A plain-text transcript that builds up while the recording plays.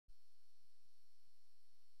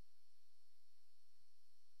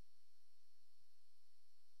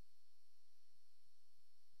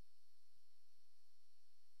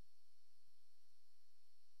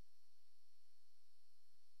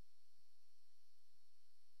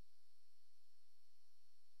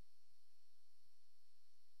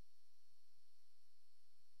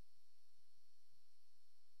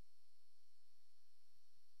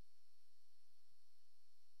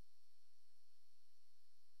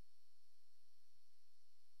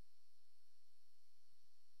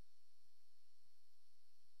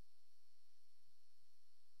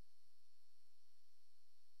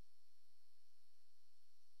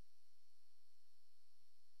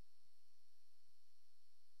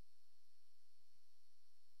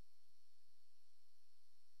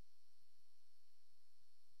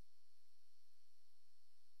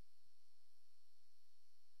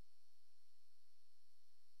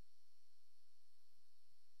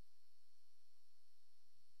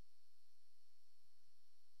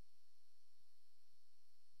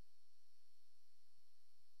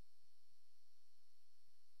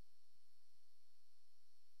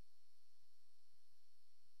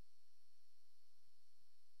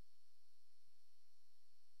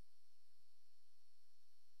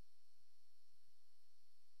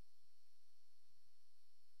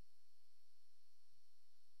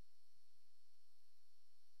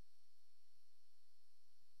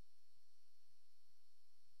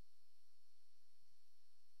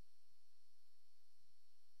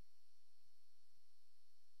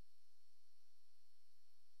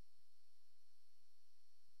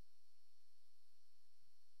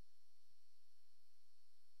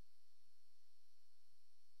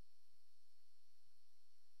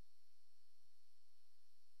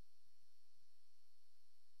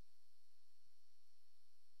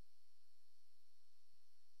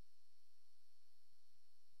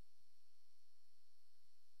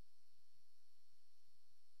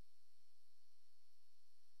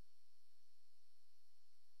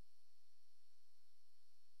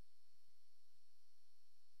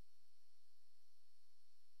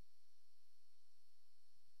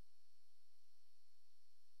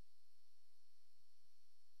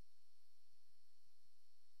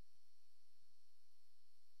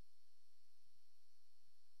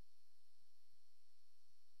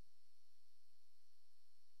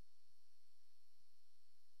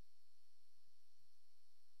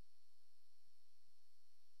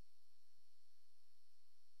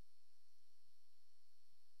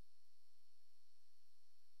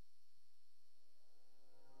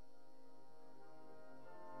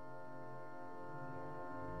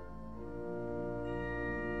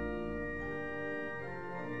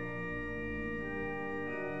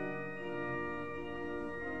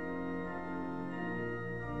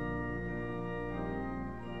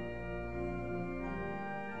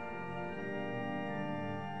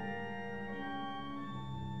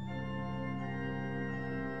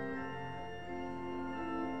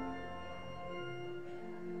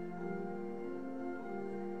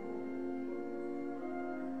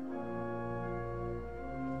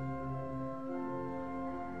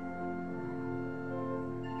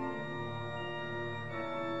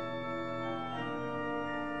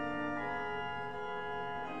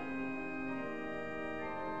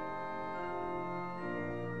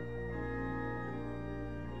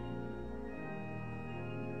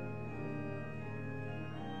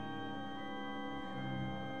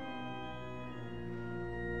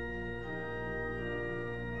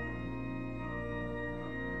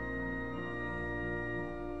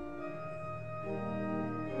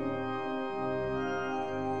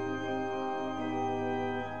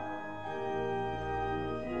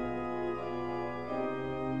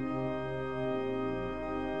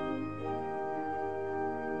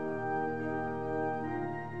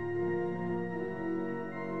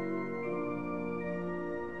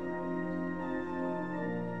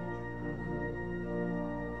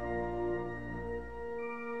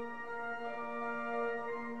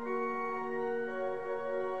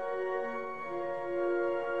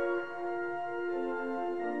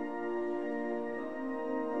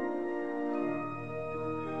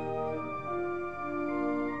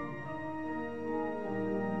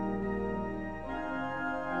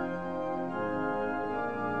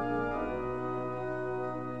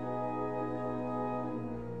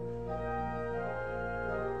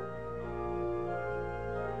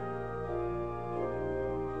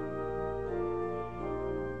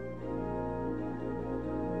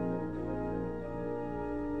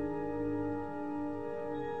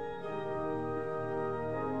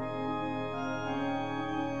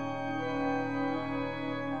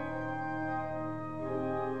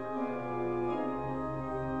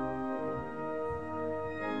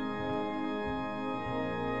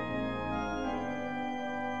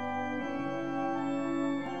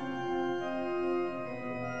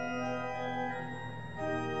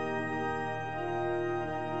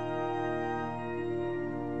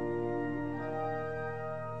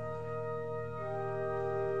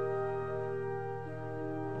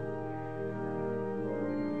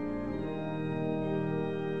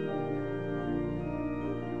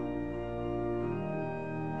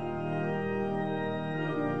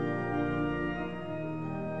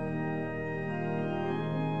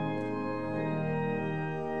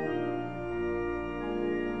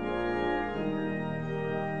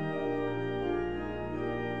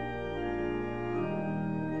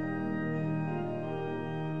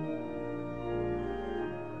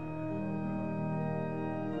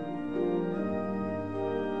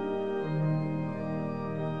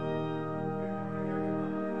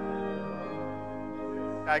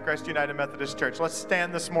Skycrest United Methodist Church. Let's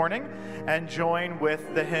stand this morning and join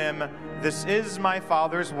with the hymn, "This Is My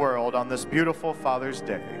Father's World," on this beautiful Father's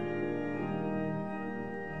Day.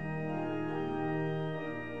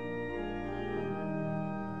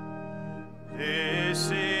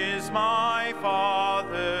 This is my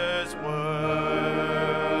Father's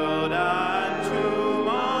world, and to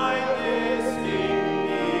my listening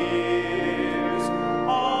ears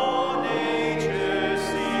all nature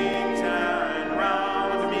sings, and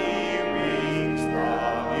round me rings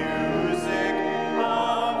the music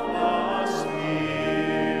of the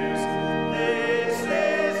spheres. This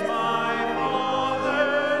is my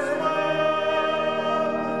Father's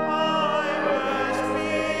world, I rest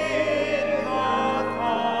me in the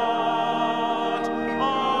thought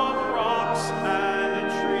of rocks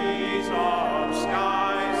and trees, of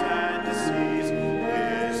skies and seas,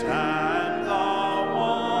 His hand the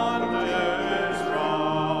wonders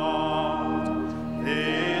wrought.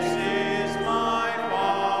 This is my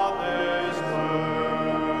Father's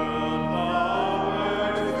world, the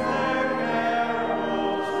birds their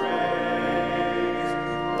carols raise,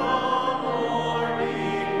 the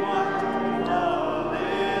morning light, the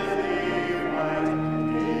lily white,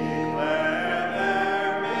 declare their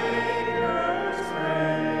Maker's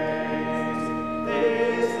praise.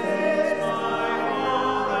 This is my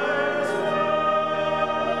Father's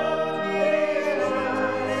world, He's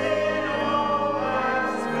written in all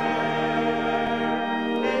that's fair.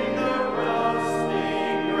 In the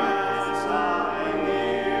rustling grass I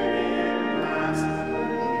hear Him pass,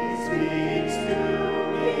 He speaks to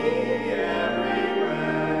me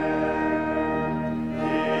everywhere.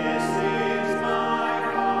 This is my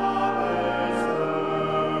Father's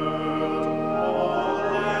world,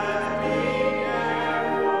 oh let me ne'er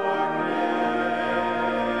forget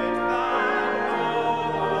that though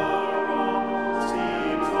the wrong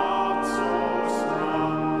seems oft so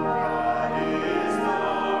strong, God is the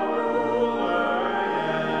ruler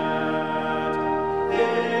yet.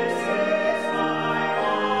 This is my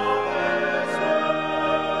Father's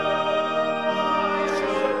world, why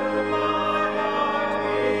should my heart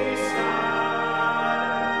be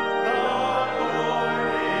sad? The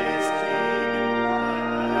Lord is King,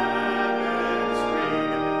 let the heavens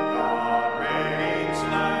ring, God reigns,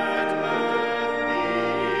 let earth be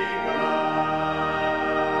glad.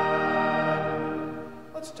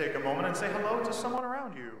 Let's take a moment and say hello to someone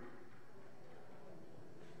around you.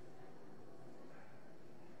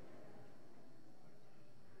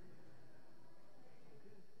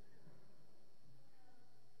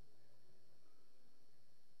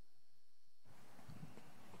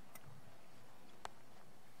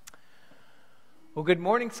 Well, good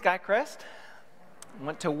morning, Skycrest. I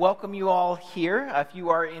want to welcome you all here. If you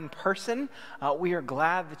are in person, we are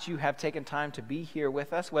glad that you have taken time to be here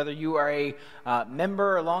with us. Whether you are a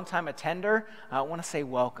member or a longtime attender, I want to say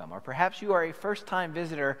welcome. Or perhaps you are a first-time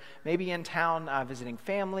visitor, maybe in town visiting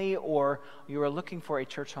family, or you are looking for a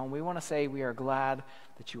church home. We want to say we are glad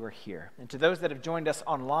that you are here. And to those that have joined us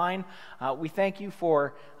online, we thank you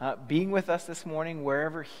for being with us this morning.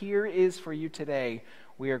 Wherever here is for you today,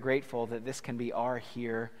 we are grateful that this can be our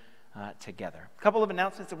here together. A couple of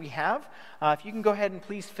announcements that we have. If you can go ahead and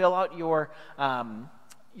please fill out your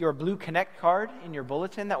Blue Connect card in your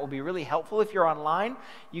bulletin, that will be really helpful. If you're online,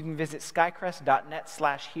 you can visit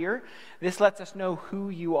skycrest.net/here. This lets us know who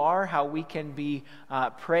you are, how we can be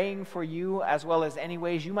praying for you, as well as any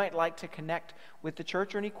ways you might like to connect with the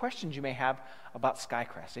church or any questions you may have about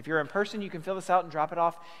Skycrest. If you're in person, you can fill this out and drop it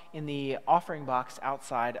off in the offering box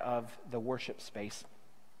outside of the worship space.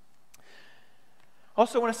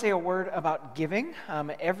 Also want to say a word about giving.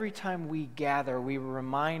 Every time we gather, we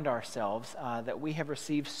remind ourselves that we have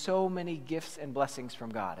received so many gifts and blessings from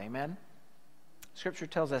God. Amen? Scripture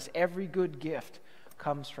tells us every good gift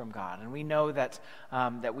comes from God. And we know that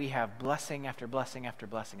we have blessing after blessing after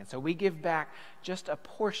blessing. And so we give back just a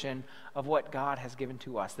portion of what God has given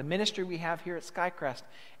to us. The ministry we have here at Skycrest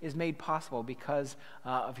is made possible because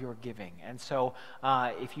of your giving. And so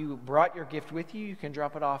if you brought your gift with you, you can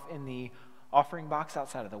drop it off in the offering box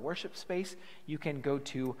outside of the worship space. You can go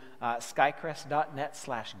to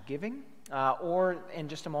skycrest.net/giving, or in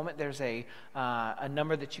just a moment there's a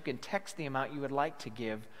number that you can text the amount you would like to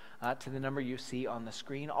give to the number you see on the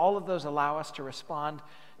screen. All of those allow us to respond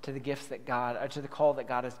to the gifts that God, to the call that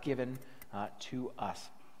God has given to us.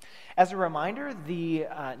 As a reminder, the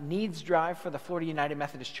needs drive for the Florida United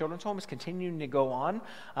Methodist Children's Home is continuing to go on.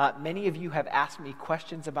 Many of you have asked me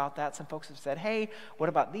questions about that. Some folks have said, hey, what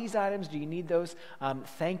about these items? Do you need those?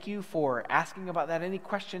 Thank you for asking about that. Any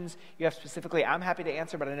questions you have specifically, I'm happy to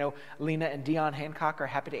answer, but I know Lena and Dion Hancock are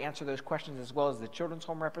happy to answer those questions as well as the Children's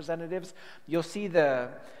Home representatives. You'll see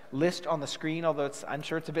the list on the screen, although I'm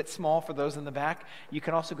sure it's a bit small for those in the back. You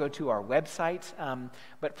can also go to our website,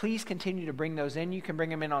 but please continue to bring those in. You can bring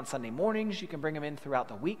them in on Sunday mornings, you can bring them in throughout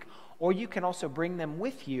the week, or you can also bring them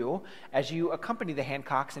with you as you accompany the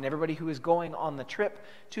Hancocks and everybody who is going on the trip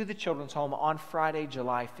to the Children's Home on Friday,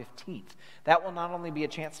 July 15th. That will not only be a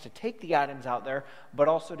chance to take the items out there, but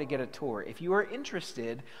also to get a tour. If you are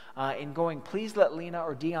interested in going, please let Lena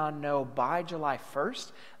or Dion know by July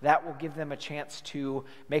 1st. That will give them a chance to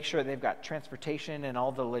make sure they've got transportation and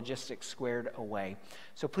all the logistics squared away.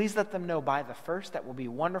 So please let them know by the 1st. That will be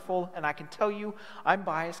wonderful. And I can tell you, I'm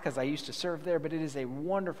biased because I used to serve there, but it is a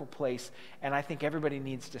wonderful place, and I think everybody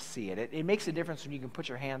needs to see it. It makes a difference when you can put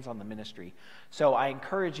your hands on the ministry. So I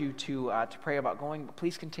encourage you to pray about going, but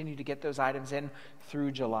please continue to get those items in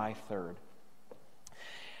through July 3rd.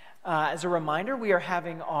 As a reminder, we are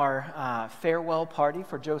having our farewell party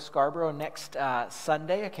for Joe Scarborough next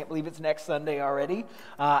Sunday. I can't believe it's next Sunday already.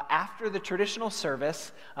 After the traditional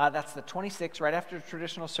service, that's the 26th, right after the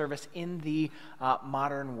traditional service in the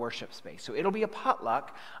modern worship space. So it'll be a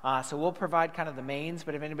potluck, so we'll provide kind of the mains,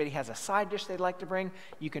 but if anybody has a side dish they'd like to bring,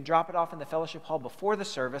 you can drop it off in the fellowship hall before the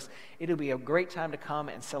service. It'll be a great time to come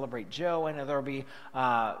and celebrate Joe, and there'll be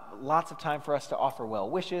lots of time for us to offer well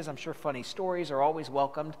wishes. I'm sure funny stories are always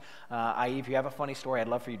welcomed. I.e., if you have a funny story, I'd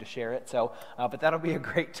love for you to share it. So, but that'll be a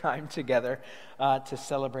great time together to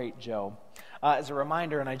celebrate Joe. As a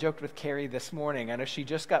reminder, and I joked with Carrie this morning, I know she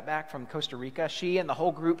just got back from Costa Rica. She and the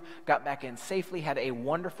whole group got back in safely, had a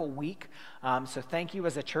wonderful week. So thank you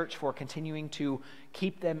as a church for continuing to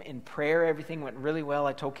keep them in prayer. Everything went really well.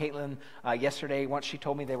 I told Caitlin yesterday, once she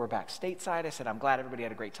told me they were back stateside, I said, I'm glad everybody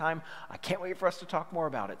had a great time. I can't wait for us to talk more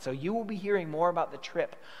about it. So you will be hearing more about the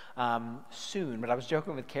trip soon. But I was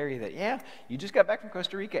joking with Carrie that, yeah, you just got back from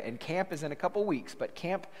Costa Rica, and camp is in a couple weeks. But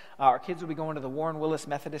camp, our kids will be going to the Warren Willis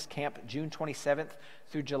Methodist Camp June 27th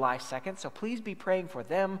through July 2nd. So please be praying for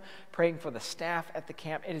them, praying for the staff at the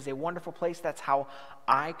camp. It is a wonderful place. That's how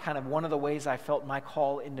one of the ways I felt my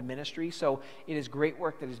call into ministry. So it is great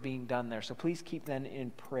work that is being done there. So please keep them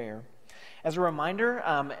in prayer. As a reminder,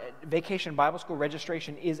 Vacation Bible School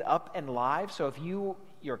registration is up and live. So if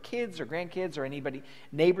your kids or grandkids or anybody,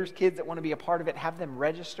 neighbors' kids that want to be a part of it, have them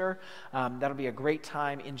register. That'll be a great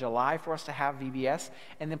time in July for us to have VBS.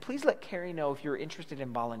 And then please let Carrie know if you're interested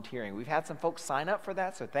in volunteering. We've had some folks sign up for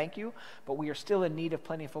that, so thank you. But we are still in need of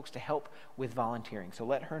plenty of folks to help with volunteering. So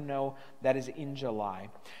let her know that is in July.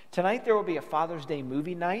 Tonight there will be a Father's Day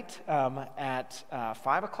movie night at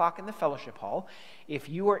 5 o'clock in the fellowship hall. If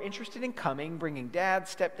you are interested in coming, bringing dad,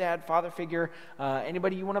 stepdad, father figure,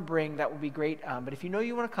 anybody you want to bring, that would be great. But if you know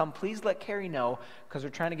you want to come, please let Carrie know, because we're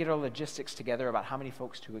trying to get our logistics together about how many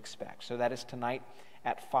folks to expect. So that is tonight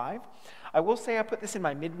at 5. I will say I put this in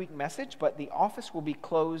my midweek message, but the office will be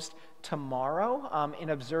closed tomorrow in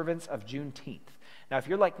observance of Juneteenth. Now, if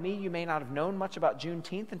you're like me, you may not have known much about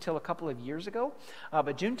Juneteenth until a couple of years ago,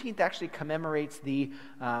 but Juneteenth actually commemorates the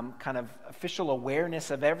kind of official awareness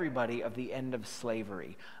of everybody of the end of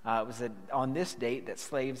slavery. It was on this date that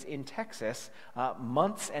slaves in Texas,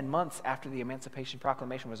 months and months after the Emancipation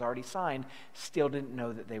Proclamation was already signed, still didn't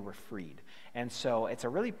know that they were freed. And so it's a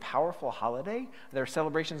really powerful holiday. There are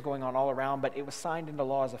celebrations going on all around, but it was signed into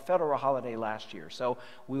law as a federal holiday last year. So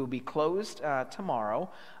we will be closed tomorrow,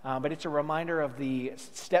 but it's a reminder of the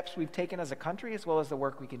steps we've taken as a country as well as the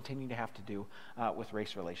work we continue to have to do with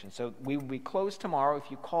race relations. So we will be closed tomorrow.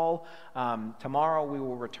 If you call tomorrow, we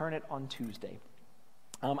will return it on Tuesday.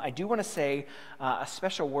 I do want to say a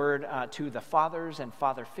special word to the fathers and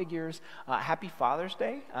father figures. Happy Father's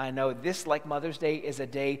Day. I know this, like Mother's Day, is a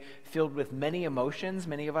day filled with many emotions.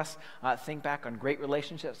 Many of us think back on great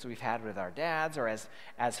relationships we've had with our dads, or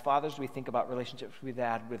as fathers, we think about relationships we've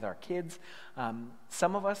had with our kids.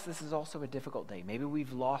 Some of us, this is also a difficult day. Maybe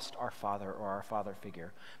we've lost our father or our father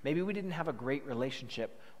figure. Maybe we didn't have a great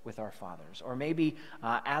relationship with our fathers. Or maybe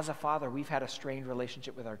as a father, we've had a strained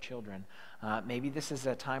relationship with our children. Maybe this is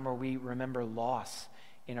a time where we remember loss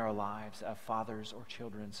in our lives of fathers or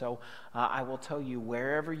children. So I will tell you,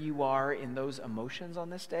 wherever you are in those emotions on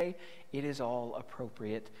this day, it is all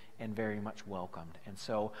appropriate and very much welcomed. And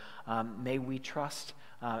so may we trust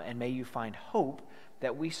and may you find hope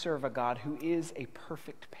that we serve a God who is a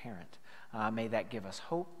perfect parent. May that give us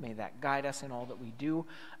hope. May that guide us in all that we do.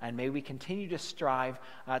 And may we continue to strive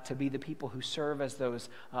to be the people who serve as those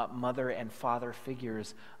mother and father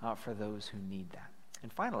figures for those who need that.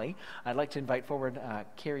 And finally, I'd like to invite forward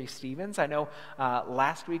Carrie Stevens. I know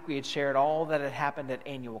last week we had shared all that had happened at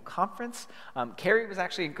annual conference. Carrie was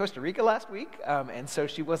actually in Costa Rica last week, and so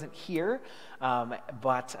she wasn't here.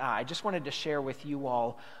 But I just wanted to share with you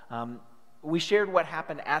all, we shared what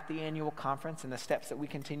happened at the annual conference and the steps that we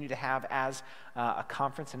continue to have as a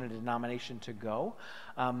conference and a denomination to go.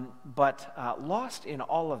 But lost in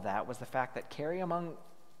all of that was the fact that Carrie, among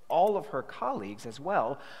all of her colleagues as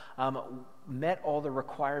well, met all the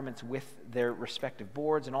requirements with their respective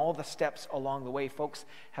boards, and all the steps along the way. Folks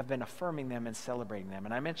have been affirming them and celebrating them.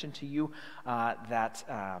 And I mentioned to you that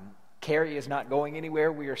Carrie is not going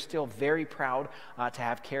anywhere. We are still very proud to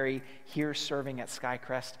have Carrie here serving at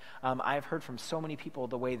Skycrest. I've heard from so many people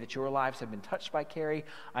the way that your lives have been touched by Carrie.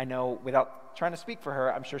 I know, without trying to speak for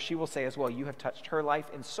her, I'm sure she will say as well, you have touched her life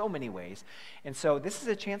in so many ways. And so this is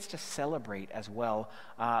a chance to celebrate as well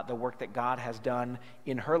the work that God has done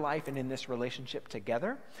in her life and in this relationship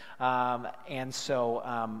together. And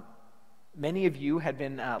so many of you had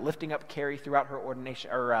been lifting up Carrie throughout her ordination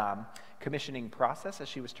or commissioning process as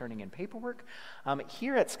she was turning in paperwork.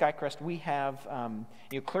 Here at Skycrest, we have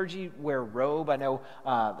clergy wear robe. I know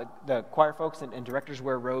the choir folks and directors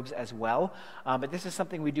wear robes as well. But this is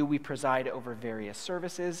something we do. We preside over various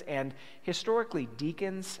services, and historically,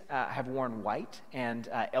 deacons have worn white and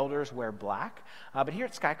elders wear black. But here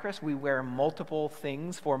at Skycrest, we wear multiple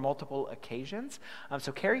things for multiple occasions.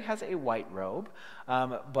 So Carrie has a white robe,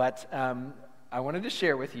 but I wanted to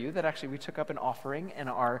share with you that actually we took up an offering and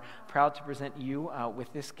are proud to present you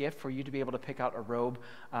with this gift for you to be able to pick out a robe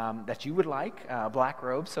that you would like, a black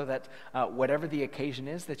robe, so that whatever the occasion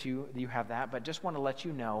is that you have that. But just want to let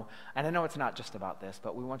you know, and I know it's not just about this,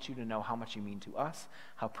 but we want you to know how much you mean to us,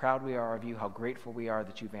 how proud we are of you, how grateful we are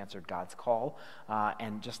that you've answered God's call,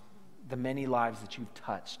 and just the many lives that you've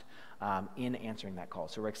touched in answering that call.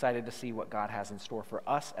 So we're excited to see what God has in store for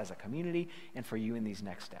us as a community and for you in these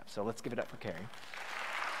next steps. So let's give it up for Carrie.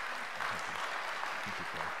 Thank you,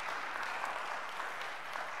 Carrie.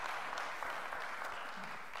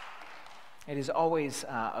 It is always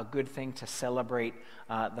a good thing to celebrate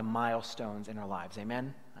the milestones in our lives.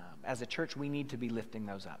 Amen? As a church, we need to be lifting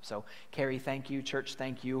those up. So Carrie, thank you. Church,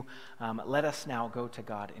 thank you. Let us now go to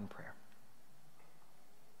God in prayer.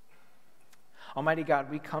 Almighty God,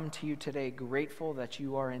 we come to you today grateful that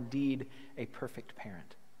you are indeed a perfect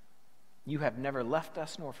parent. You have never left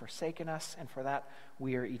us nor forsaken us, and for that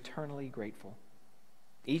we are eternally grateful.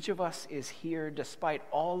 Each of us is here despite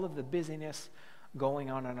all of the busyness going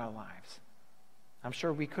on in our lives. I'm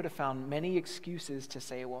sure we could have found many excuses to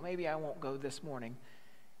say, well, maybe I won't go this morning,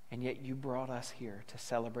 and yet you brought us here to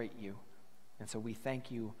celebrate you. And so we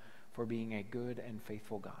thank you for being a good and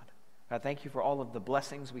faithful God. God, thank you for all of the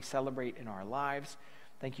blessings we celebrate in our lives.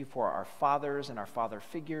 Thank you for our fathers and our father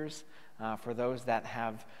figures, for those that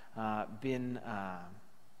have been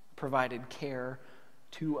provided care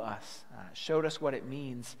to us, showed us what it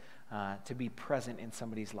means to be present in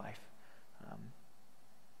somebody's life.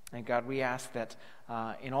 And God, we ask that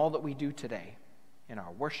in all that we do today, in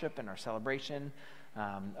our worship and our celebration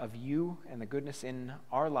of you and the goodness in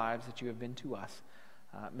our lives that you have been to us,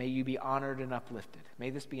 may you be honored and uplifted. May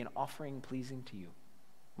this be an offering pleasing to you.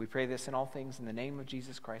 We pray this in all things in the name of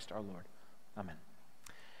Jesus Christ our Lord. Amen.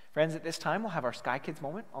 Friends, at this time, we'll have our Sky Kids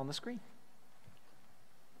moment on the screen.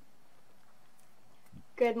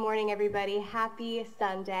 Good morning, everybody. Happy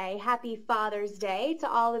Sunday. Happy Father's Day to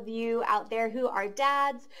all of you out there who are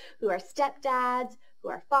dads, who are stepdads, who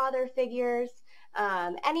are father figures.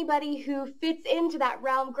 Anybody who fits into that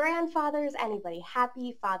realm, grandfathers, anybody,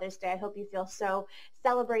 happy Father's Day. I hope you feel so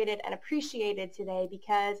celebrated and appreciated today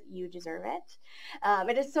because you deserve it.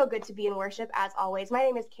 It is so good to be in worship as always. My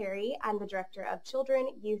name is Carrie. I'm the Director of Children,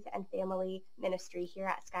 Youth, and Family Ministry here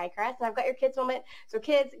at Skycrest. And I've got your kids moment. So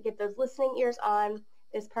kids, get those listening ears on.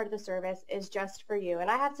 This part of the service is just for you.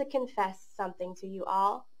 And I have to confess something to you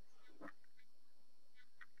all.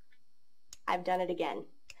 I've done it again.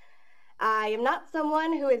 I am not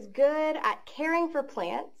someone who is good at caring for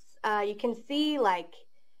plants. You can see, like,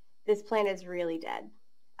 this plant is really dead.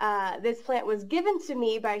 This plant was given to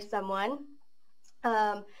me by someone,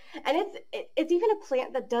 and it's even a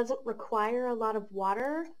plant that doesn't require a lot of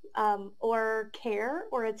water or care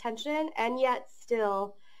or attention, and yet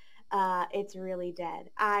still it's really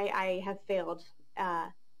dead. I have failed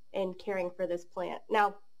in caring for this plant.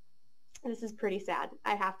 Now, This is pretty sad,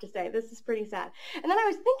 I have to say. This is pretty sad. And then I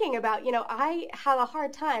was thinking about, I have a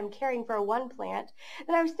hard time caring for one plant.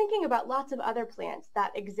 And I was thinking about lots of other plants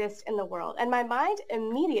that exist in the world. And my mind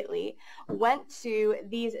immediately went to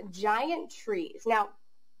these giant trees. Now,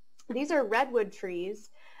 these are redwood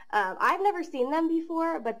trees. I've never seen them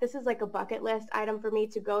before, but this is like a bucket list item for me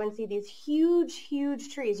to go and see these huge,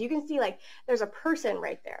 huge trees. You can see there's a person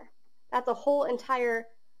right there. That's a whole entire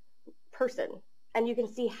person. And you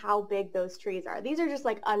can see how big those trees are. These are just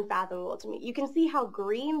unfathomable to me. You can see how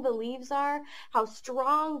green the leaves are, how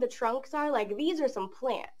strong the trunks are. These are some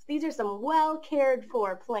plants. These are some well cared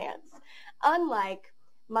for plants, unlike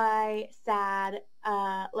my sad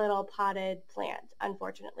little potted plant,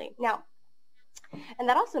 unfortunately. Now, and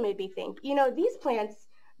that also made me think, these plants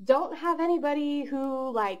don't have anybody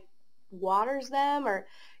who waters them or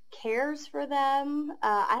cares for them.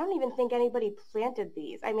 I don't even think anybody planted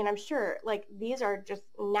these. I mean, I'm sure these are just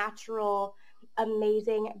natural,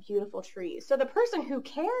 amazing, beautiful trees. So the person who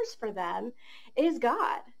cares for them is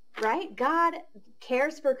God, right? God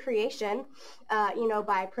cares for creation,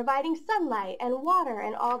 by providing sunlight and water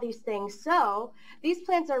and all these things. So these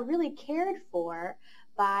plants are really cared for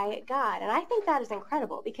by God. And I think that is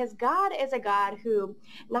incredible because God is a God who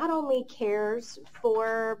not only cares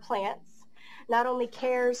for plants, not only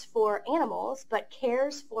cares for animals, but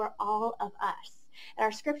cares for all of us. In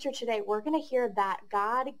our scripture today, we're going to hear that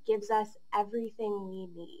God gives us everything we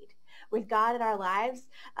need. With God in our lives,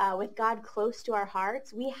 with God close to our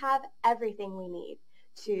hearts, we have everything we need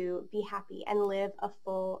to be happy and live a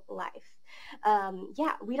full life.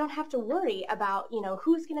 We don't have to worry about,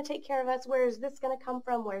 who's going to take care of us, where is this going to come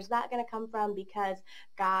from, where's that going to come from, because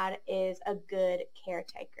God is a good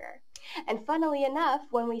caretaker. And funnily enough,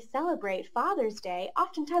 when we celebrate Father's Day,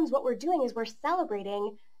 oftentimes what we're doing is we're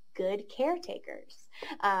celebrating good caretakers.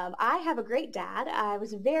 I have a great dad. I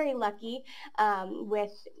was very lucky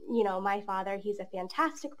with, my father. He's a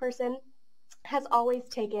fantastic person, has always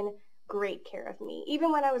taken great care of me.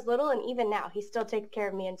 Even when I was little and even now, he still takes care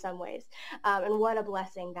of me in some ways. And what a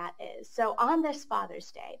blessing that is. So on this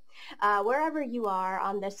Father's Day, wherever you are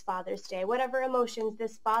on this Father's Day, whatever emotions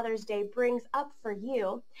this Father's Day brings up for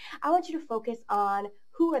you, I want you to focus on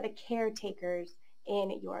who are the caretakers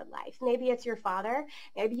in your life. Maybe it's your father.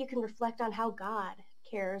 Maybe you can reflect on how God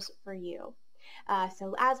cares for you.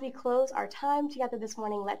 So as we close our time together this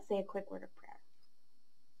morning, let's say a quick word of prayer.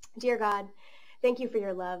 Dear God, thank you for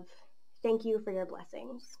your love. Thank you for your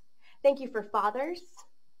blessings. Thank you for fathers,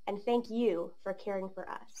 and thank you for caring for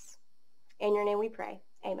us. In your name we pray.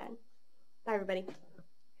 Amen. Bye, everybody.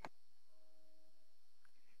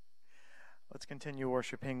 Let's continue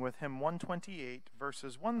worshiping with hymn 128,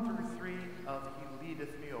 verses 1 through 3 of He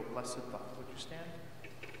Leadeth Me, O Blessed Thought. Would you stand?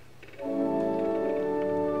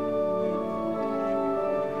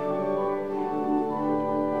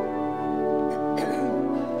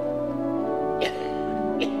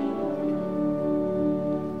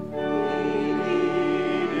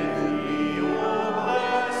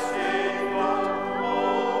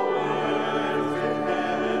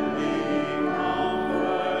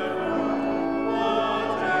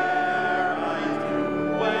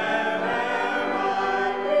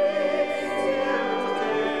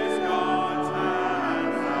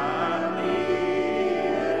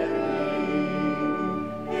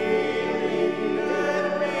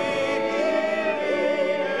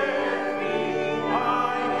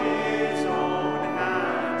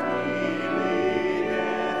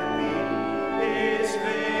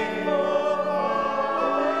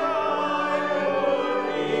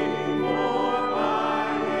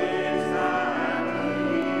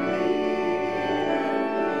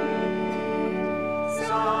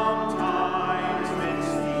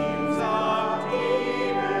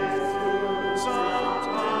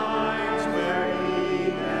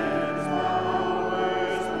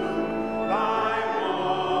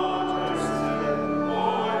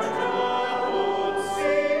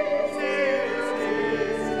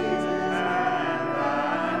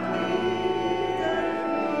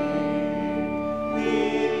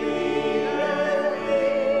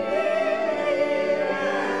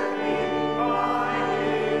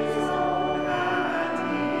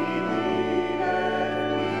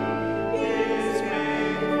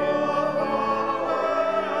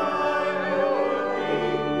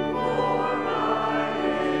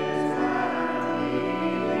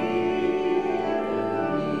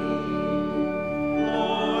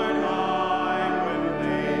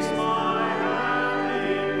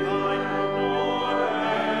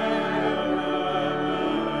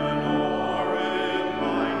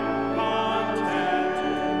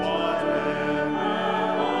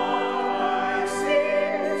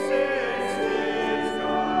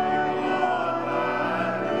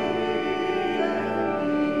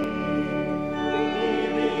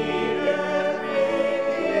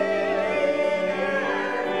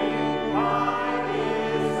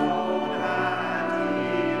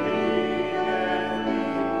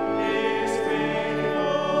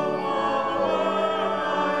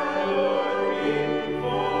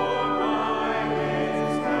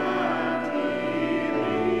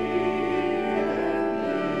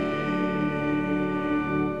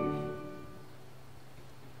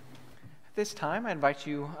 this time, I invite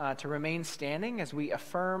you to remain standing as we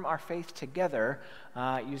affirm our faith together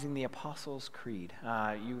using the Apostles' Creed.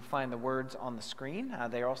 You find the words on the screen.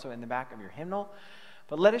 They are also in the back of your hymnal.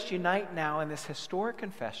 But let us unite now in this historic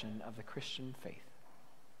confession of the Christian faith.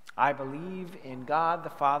 I believe in God the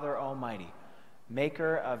Father Almighty,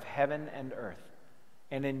 maker of heaven and earth,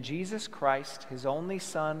 and in Jesus Christ, his only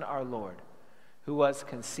Son, our Lord, who was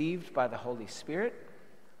conceived by the Holy Spirit,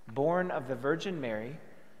 born of the Virgin Mary,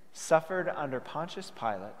 suffered under Pontius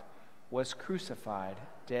Pilate, was crucified,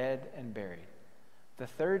 dead, and buried. The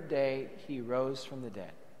third day he rose from the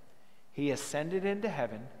dead. He ascended into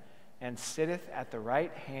heaven and sitteth at the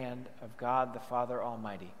right hand of God the Father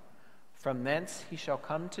Almighty. From thence he shall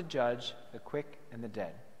come to judge the quick and the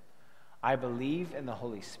dead. I believe in the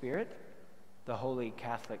Holy Spirit, the Holy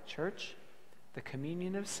Catholic Church, the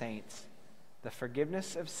communion of saints, the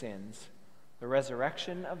forgiveness of sins, the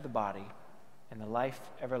resurrection of the body, and the life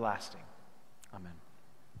everlasting. Amen.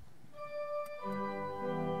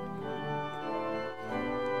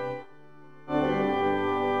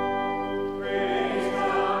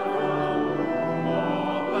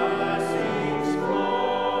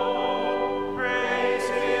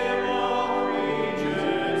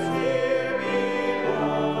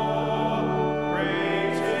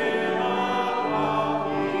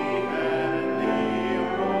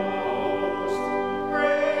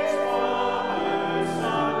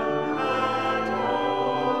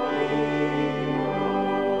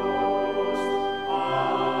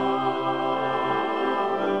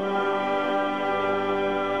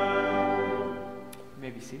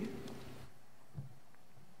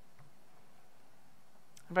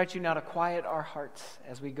 I invite you now to quiet our hearts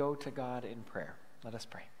as we go to God in prayer. Let us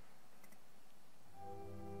pray.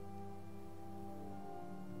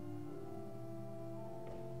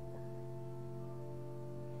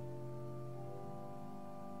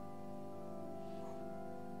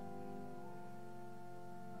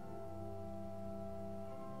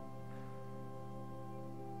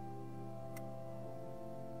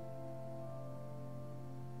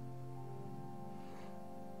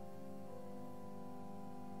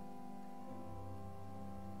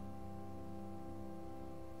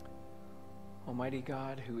 Almighty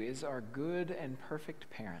God, who is our good and perfect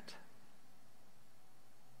parent,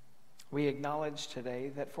 we acknowledge today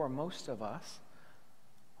that for most of us,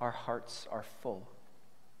 our hearts are full.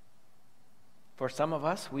 For some of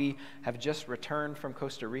us, we have just returned from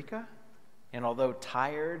Costa Rica, and although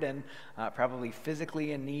tired and probably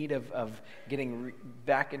physically in need of getting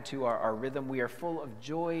back into our rhythm, we are full of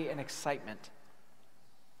joy and excitement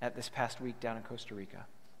at this past week down in Costa Rica.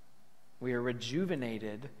 We are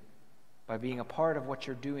rejuvenated by being a part of what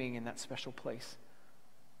you're doing in that special place.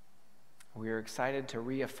 We are excited to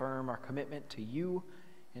reaffirm our commitment to you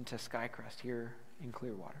and to Skycrest here in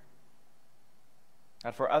Clearwater.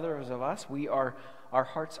 And for others of us, our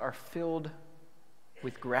hearts are filled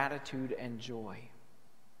with gratitude and joy.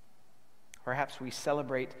 Perhaps we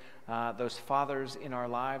celebrate those fathers in our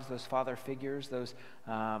lives, those father figures,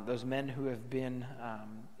 those men who have been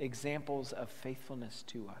examples of faithfulness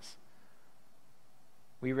to us.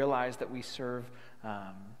 We realize that we serve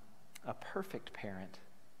a perfect parent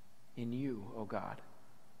in you, O God.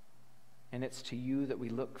 And it's to you that we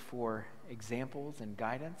look for examples and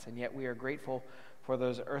guidance, and yet we are grateful for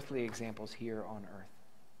those earthly examples here on earth.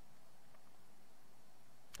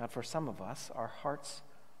 Now, for some of us, our hearts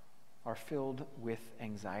are filled with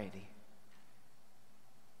anxiety.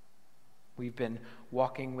 We've been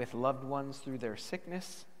walking with loved ones through their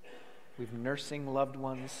sickness. We've nursing loved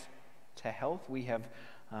ones to health. We have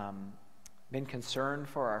been concerned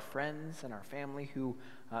for our friends and our family who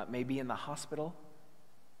may be in the hospital,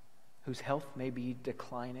 whose health may be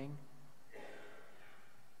declining.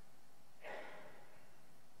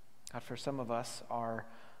 God, for some of us, our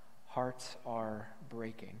hearts are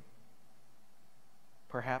breaking.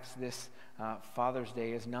 Perhaps this Father's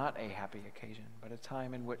Day is not a happy occasion, but a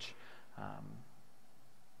time in which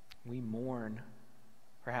we mourn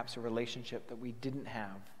perhaps a relationship that we didn't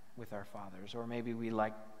have with our fathers, or maybe we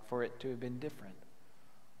like for it to have been different.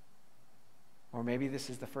 Or maybe this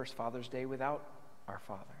is the first Father's Day without our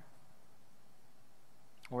father.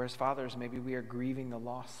 Or as fathers, maybe we are grieving the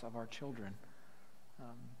loss of our children.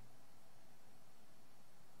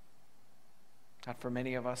 God, for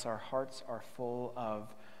many of us, our hearts are full of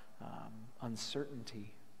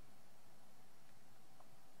uncertainty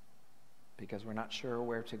because we're not sure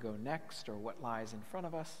where to go next or what lies in front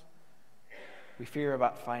of us. We fear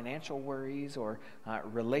about financial worries or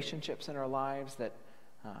relationships in our lives that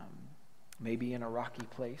may be in a rocky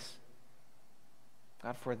place.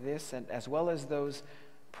 God, for this, and as well as those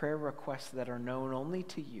prayer requests that are known only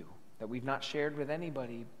to you, that we've not shared with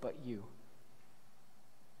anybody but you.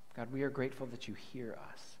 God, we are grateful that you hear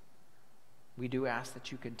us. We do ask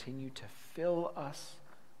that you continue to fill us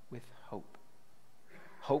with hope.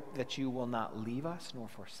 Hope that you will not leave us nor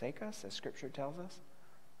forsake us, as Scripture tells us.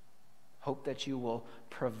 Hope that you will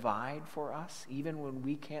provide for us even when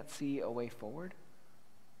we can't see a way forward.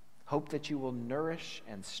 Hope that you will nourish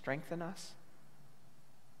and strengthen us.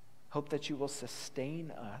 Hope that you will sustain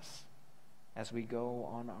us as we go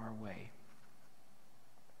on our way.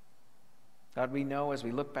 God, we know as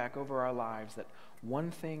we look back over our lives that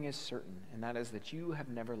one thing is certain, and that is that you have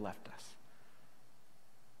never left us.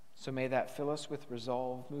 So may that fill us with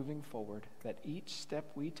resolve moving forward, that each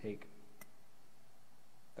step we take,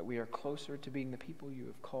 that we are closer to being the people you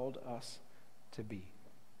have called us to be.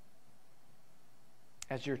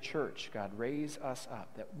 As your church, God, raise us up,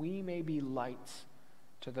 that we may be lights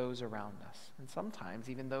to those around us, and sometimes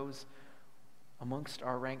even those amongst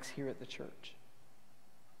our ranks here at the church,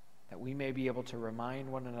 that we may be able to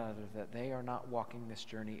remind one another that they are not walking this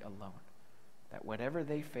journey alone, that whatever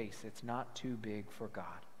they face, it's not too big for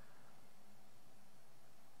God.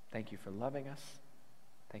 Thank you for loving us.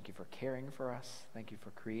 Thank you for caring for us. Thank you for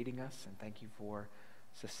creating us, and thank you for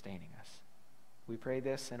sustaining us. We pray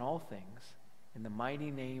this in all things in the mighty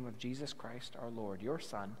name of Jesus Christ, our Lord, your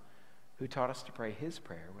Son, who taught us to pray his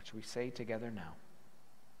prayer, which we say together now.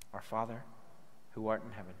 Our Father, who art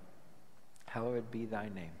in heaven, hallowed be thy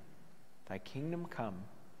name. Thy kingdom come,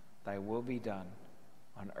 thy will be done,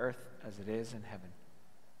 on earth as it is in heaven.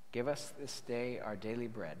 Give us this day our daily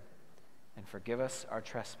bread, and forgive us our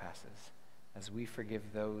trespasses, as we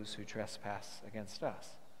forgive those who trespass against us.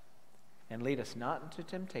 And lead us not into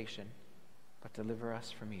temptation, but deliver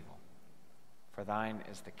us from evil. For thine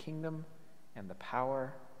is the kingdom, and the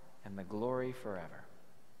power, and the glory forever.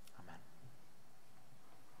 Amen.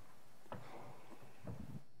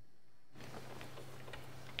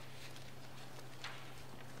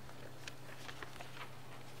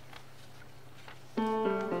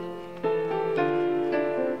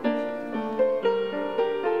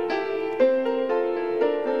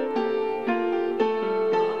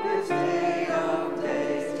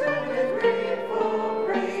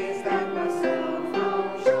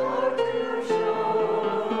 Shore to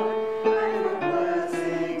shore, and from west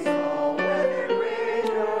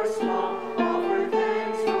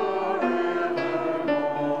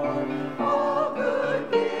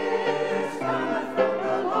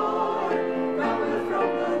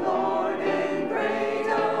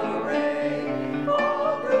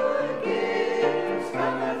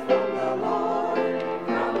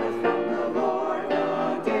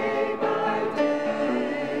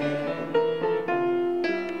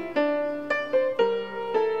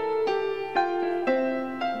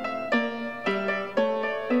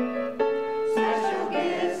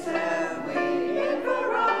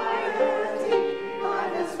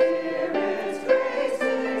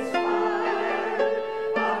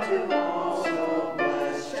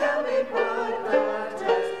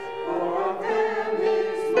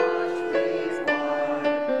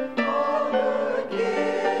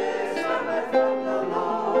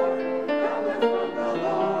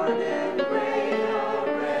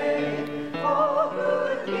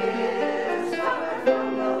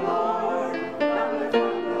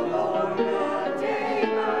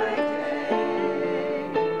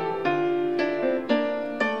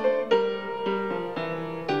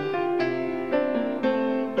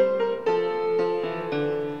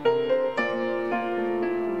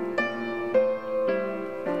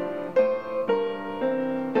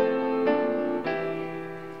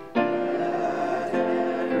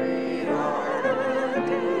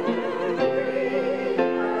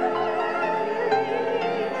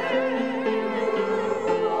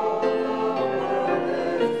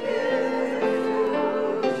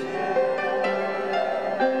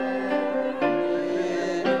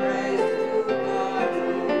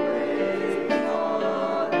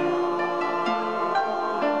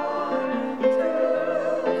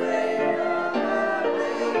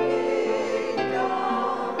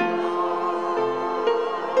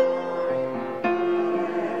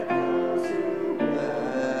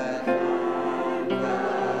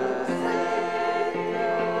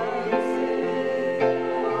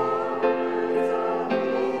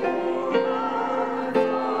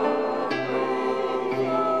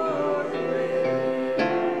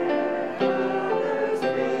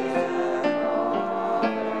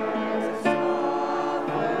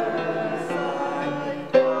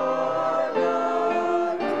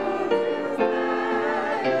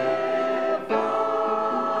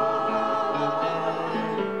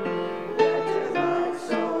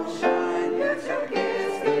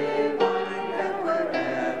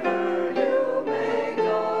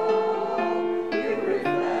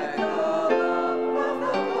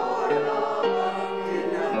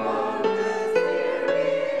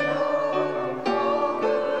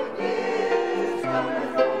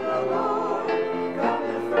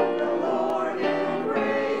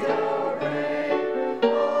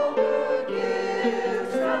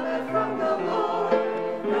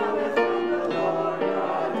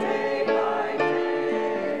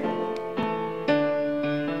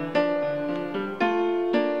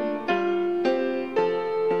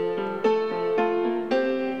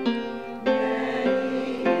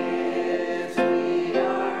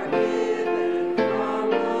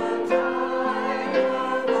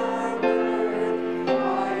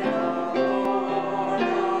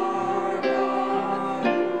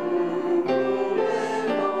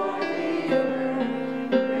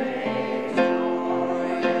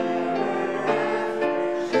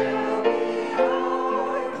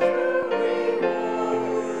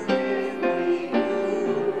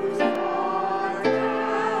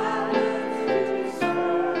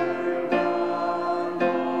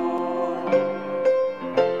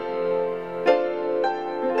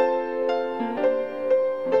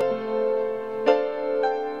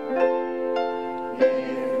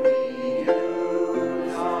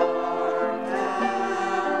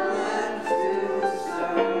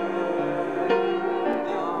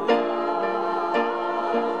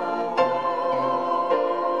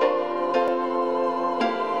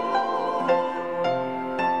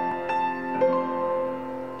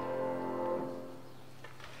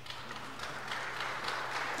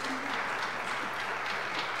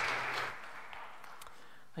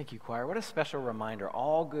a special reminder.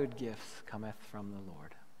 All good gifts cometh from the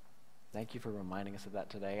Lord. Thank you for reminding us of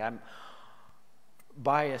that today. I'm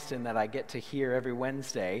biased in that I get to hear every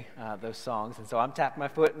Wednesday those songs, and so I'm tapping my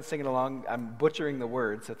foot and singing along. I'm butchering the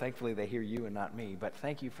words, so thankfully they hear you and not me, but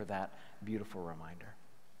thank you for that beautiful reminder.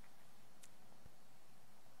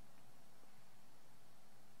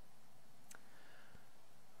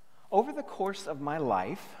 Over the course of my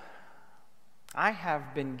life, I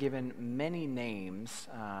have been given many names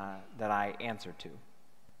that I answer to.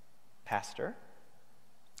 Pastor,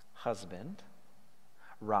 husband,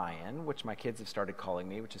 Ryan, which my kids have started calling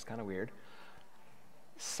me, which is kind of weird,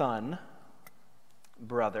 son,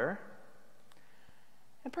 brother,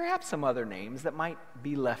 and perhaps some other names that might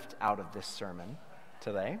be left out of this sermon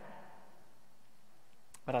today.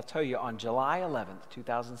 But I'll tell you, on July 11th,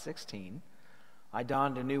 2016, I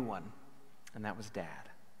donned a new one, and that was Dad.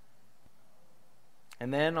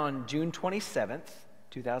 And then on June 27th,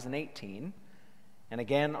 2018, and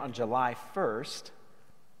again on July 1st,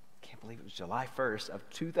 can't believe it was July 1st of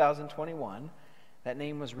 2021, that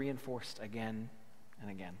name was reinforced again and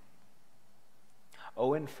again.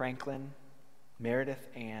 Owen Franklin, Meredith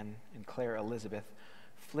Ann, and Claire Elizabeth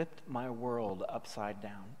flipped my world upside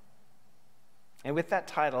down. And with that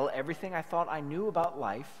title, everything I thought I knew about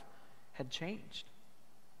life had changed.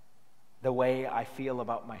 The way I feel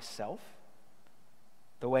about myself,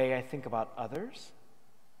 the way I think about others,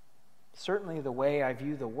 certainly the way I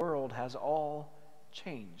view the world has all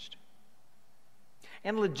changed.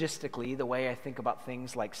 And logistically, the way I think about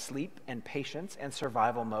things like sleep and patience and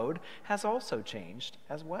survival mode has also changed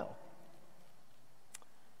as well.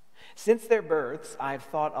 Since their births, I've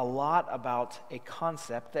thought a lot about a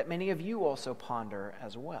concept that many of you also ponder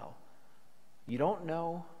as well. You don't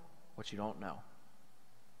know what you don't know.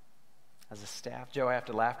 As a staff, Joe, I have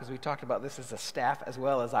to laugh because we talked about this as a staff as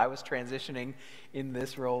well as I was transitioning in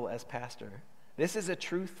this role as pastor. This is a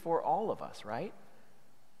truth for all of us, right?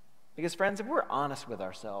 Because friends, if we're honest with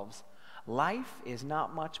ourselves, life is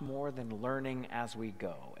not much more than learning as we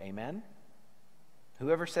go. Amen?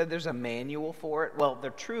 Whoever said there's a manual for it, well,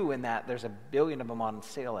 they're true in that there's 1 billion of them on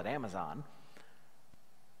sale at Amazon.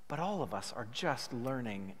 But all of us are just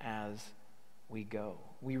learning as we go.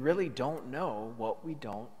 We really don't know what we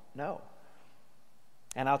don't know.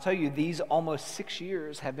 And I'll tell you, these almost 6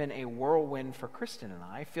 years have been a whirlwind for Kristen and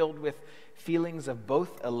I, filled with feelings of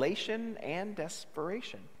both elation and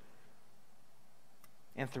desperation.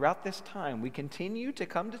 And throughout this time, we continue to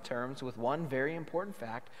come to terms with one very important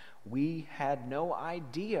fact. We had no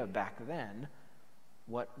idea back then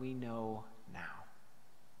what we know now.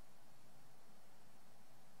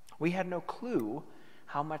 We had no clue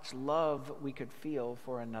how much love we could feel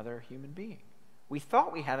for another human being. We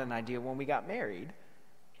thought we had an idea when we got married,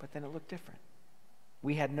 but then it looked different.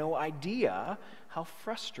 We had no idea how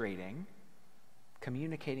frustrating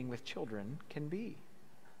communicating with children can be.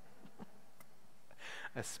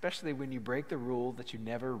 Especially when you break the rule that you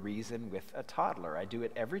never reason with a toddler. I do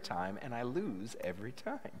it every time, and I lose every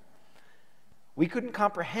time. We couldn't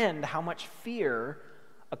comprehend how much fear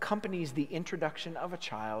accompanies the introduction of a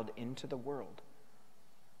child into the world.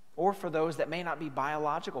 Or for those that may not be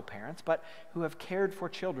biological parents, but who have cared for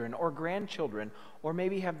children or grandchildren, or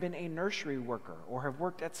maybe have been a nursery worker or have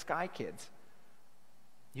worked at Sky Kids.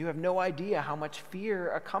 You have no idea how much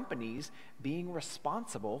fear accompanies being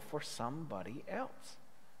responsible for somebody else.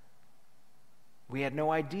 We had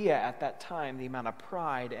no idea at that time the amount of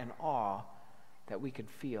pride and awe that we could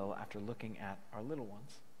feel after looking at our little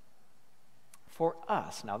ones. For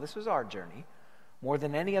us, now this was our journey, more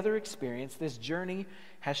than any other experience, this journey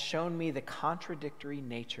has shown me the contradictory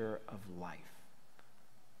nature of life.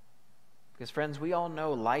 Because friends, we all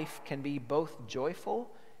know life can be both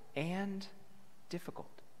joyful and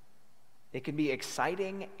difficult. It can be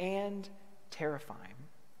exciting and terrifying.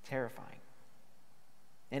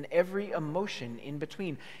 And every emotion in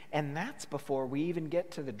between. And that's before we even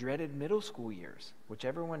get to the dreaded middle school years, which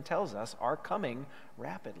everyone tells us are coming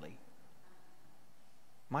rapidly.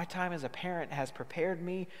 My time as a parent has prepared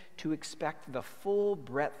me to expect the full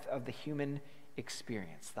breadth of the human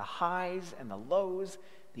experience, the highs and the lows,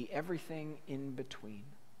 the everything in between.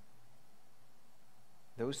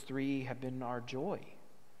 Those three have been our joy.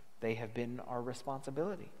 They have been our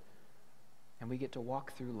responsibility. And we get to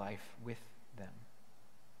walk through life with them.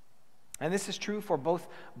 And this is true for both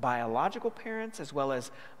biological parents as well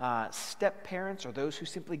as step parents, or those who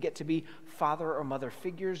simply get to be father or mother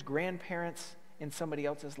figures, grandparents in somebody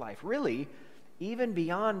else's life. Really, even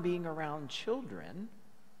beyond being around children,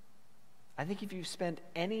 I think if you've spent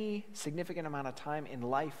any significant amount of time in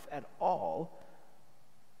life at all,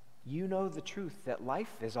 you know the truth that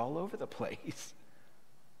life is all over the place.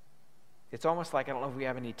 It's almost like, I don't know if we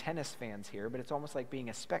have any tennis fans here, but it's almost like being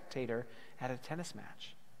a spectator at a tennis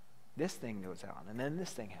match. This thing goes on, and then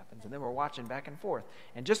this thing happens, and then we're watching back and forth.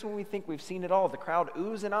 And just when we think we've seen it all, the crowd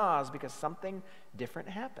oohs and ahs because something different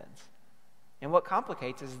happens. And what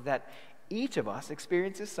complicates is that each of us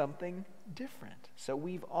experiences something different. So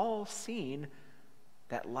we've all seen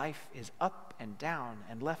that life is up and down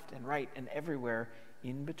and left and right and everywhere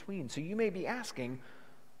in between. So you may be asking,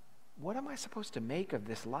 what am I supposed to make of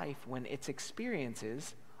this life when its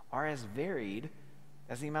experiences are as varied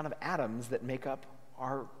as the amount of atoms that make up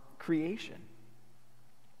our creation?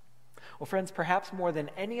 Well, friends, perhaps more than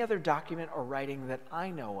any other document or writing that I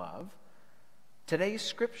know of, today's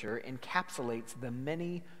scripture encapsulates the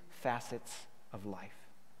many facets of life.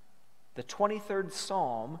 The 23rd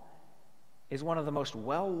Psalm is one of the most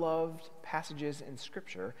well-loved passages in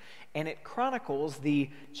Scripture, and it chronicles the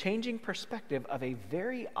changing perspective of a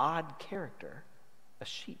very odd character, a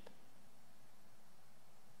sheep.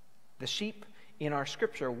 The sheep in our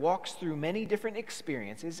Scripture walks through many different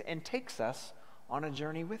experiences and takes us on a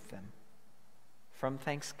journey with them. From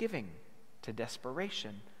thanksgiving to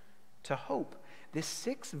desperation to hope, this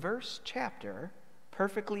 6-verse chapter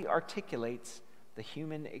perfectly articulates the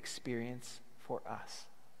human experience for us.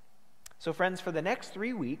 So friends, for the next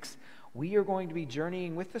 3 weeks, we are going to be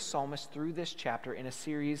journeying with the psalmist through this chapter in a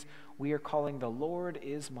series we are calling The Lord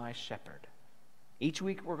is My Shepherd. Each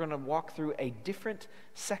week we're going to walk through a different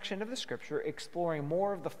section of the scripture, exploring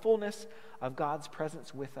more of the fullness of God's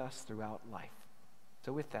presence with us throughout life.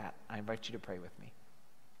 So with that, I invite you to pray with me.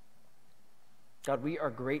 God, we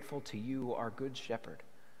are grateful to you, our good shepherd,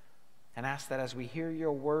 and ask that as we hear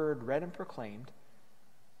your word read and proclaimed,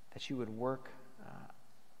 that you would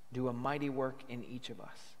do a mighty work in each of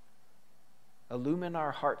us. Illumine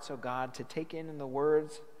our hearts, O God, to take in the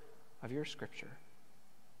words of your scripture,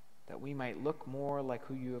 that we might look more like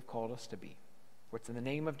who you have called us to be. For it's in the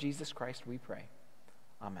name of Jesus Christ we pray.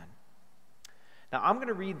 Amen. Now, I'm going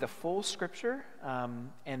to read the full scripture,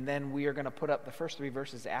 and then we are going to put up the first 3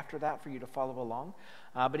 verses after that for you to follow along.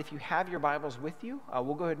 But if you have your Bibles with you,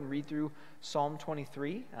 we'll go ahead and read through Psalm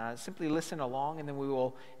 23. Simply listen along, and then we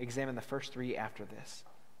will examine the first 3 after this.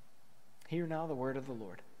 Hear now the word of the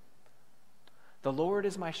Lord. The Lord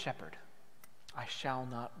is my shepherd. I shall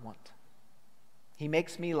not want. He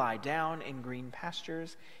makes me lie down in green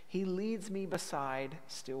pastures. He leads me beside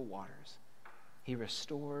still waters. He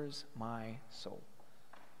restores my soul.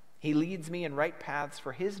 He leads me in right paths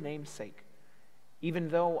for his name's sake. Even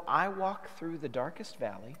though I walk through the darkest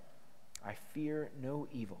valley, I fear no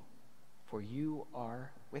evil, for you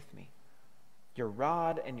are with me. Your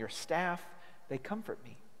rod and your staff, they comfort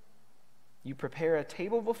me. You prepare a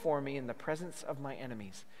table before me in the presence of my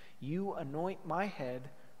enemies. You anoint my head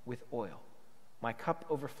with oil. My cup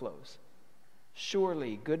overflows.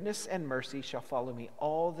 Surely goodness and mercy shall follow me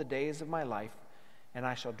all the days of my life, and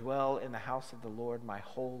I shall dwell in the house of the Lord my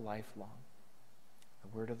whole life long.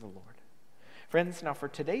 The word of the Lord. Friends, now for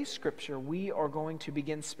today's scripture, we are going to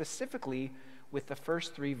begin specifically with the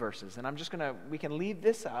first 3 verses. And we can leave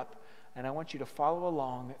this up, and I want you to follow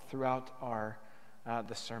along throughout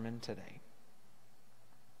the sermon today.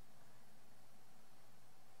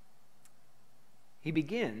 He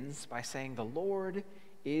begins by saying, the Lord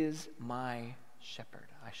is my shepherd.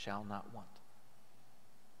 I shall not want.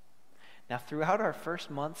 Now, throughout our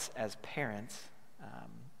first months as parents,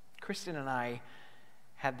 Kristen and I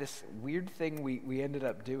had this weird thing we ended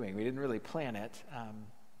up doing. We didn't really plan it.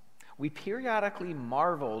 We periodically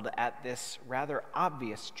marveled at this rather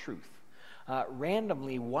obvious truth.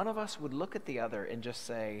 Randomly, one of us would look at the other and just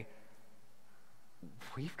say,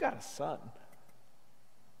 we've got a son.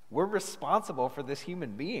 We're responsible for this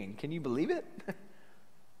human being. Can you believe it?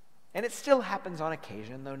 And it still happens on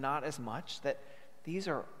occasion, though not as much, that these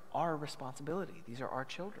are our responsibility. These are our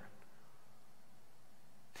children.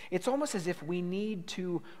 It's almost as if we need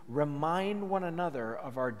to remind one another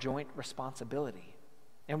of our joint responsibility.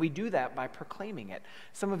 And we do that by proclaiming it.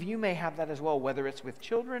 Some of you may have that as well, whether it's with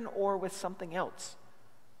children or with something else.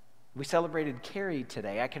 We celebrated Carrie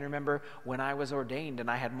today. I can remember when I was ordained,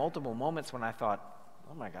 and I had multiple moments when I thought,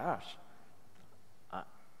 oh my gosh,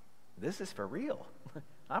 this is for real.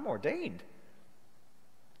 I'm ordained.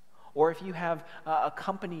 Or if you have a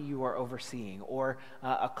company you are overseeing, or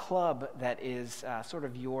a club that is sort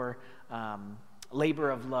of your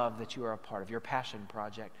labor of love that you are a part of, your passion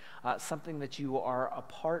project, something that you are a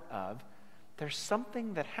part of, there's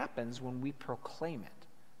something that happens when we proclaim it,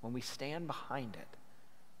 when we stand behind it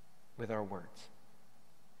with our words.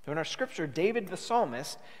 So in our scripture, David the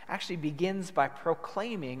psalmist actually begins by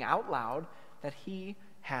proclaiming out loud that he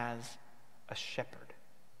has a shepherd.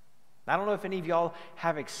 I don't know if any of y'all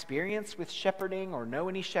have experience with shepherding or know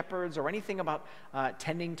any shepherds or anything about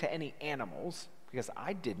tending to any animals, because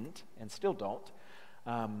I didn't and still don't.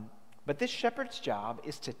 But this shepherd's job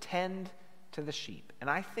is to tend to the sheep. And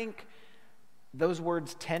I think those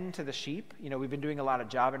words, tend to the sheep, we've been doing a lot of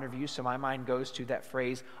job interviews, so my mind goes to that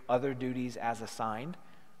phrase, other duties as assigned.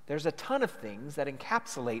 There's a ton of things that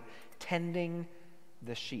encapsulate tending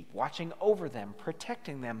the sheep, watching over them,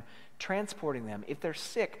 protecting them, transporting them. If they're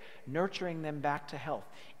sick, nurturing them back to health.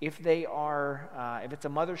 If it's a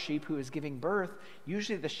mother sheep who is giving birth,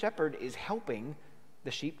 usually the shepherd is helping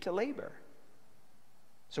the sheep to labor.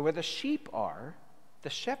 So where the sheep are, the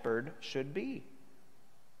shepherd should be.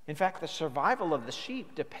 In fact, the survival of the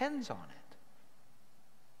sheep depends on it.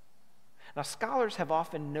 Now, scholars have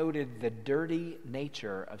often noted the dirty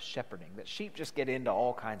nature of shepherding, that sheep just get into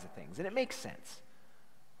all kinds of things, and it makes sense,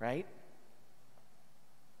 right?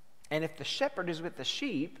 And if the shepherd is with the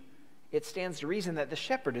sheep, it stands to reason that the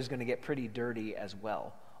shepherd is going to get pretty dirty as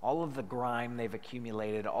well. All of the grime they've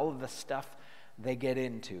accumulated, all of the stuff they get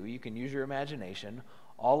into, you can use your imagination,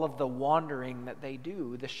 all of the wandering that they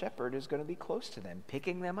do, the shepherd is going to be close to them,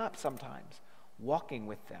 picking them up sometimes, walking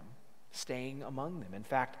with them, staying among them. In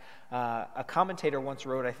fact, a commentator once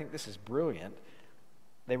wrote, I think this is brilliant,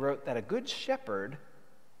 they wrote that a good shepherd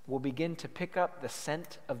will begin to pick up the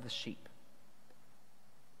scent of the sheep.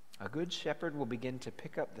 A good shepherd will begin to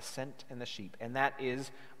pick up the scent in the sheep. And that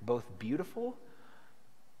is both beautiful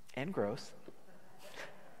and gross.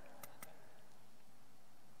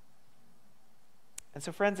 And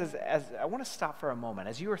so, friends, as I want to stop for a moment.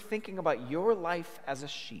 As you are thinking about your life as a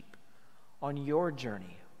sheep, on your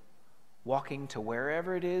journey, walking to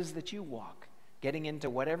wherever it is that you walk, getting into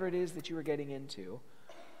whatever it is that you are getting into,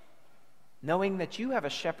 knowing that you have a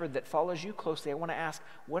shepherd that follows you closely, I want to ask,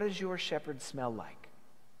 what does your shepherd smell like?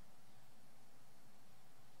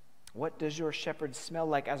 What does your shepherd smell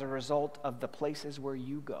like as a result of the places where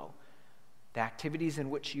you go, the activities in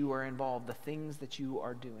which you are involved, the things that you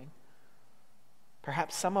are doing?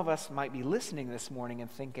 Perhaps some of us might be listening this morning and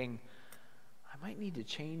thinking, I might need to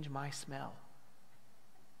change my smell.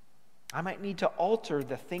 I might need to alter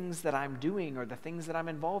the things that I'm doing or the things that I'm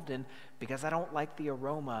involved in because I don't like the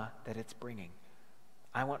aroma that it's bringing.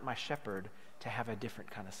 I want my shepherd to have a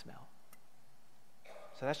different kind of smell.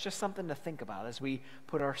 So that's just something to think about as we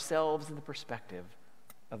put ourselves in the perspective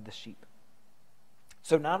of the sheep.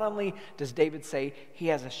 So not only does David say he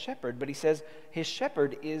has a shepherd, but he says his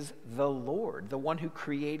shepherd is the Lord, the one who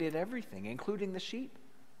created everything, including the sheep.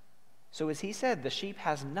 So as he said, the sheep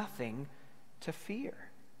has nothing to fear.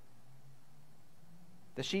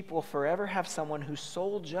 The sheep will forever have someone whose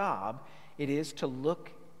sole job it is to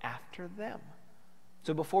look after them.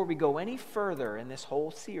 So before we go any further in this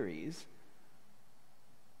whole series,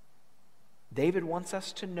 David wants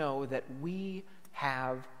us to know that we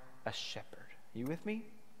have a shepherd. Are you with me?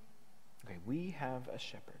 Okay, we have a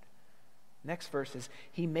shepherd. Next verse is,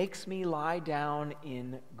 he makes me lie down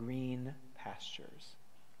in green pastures.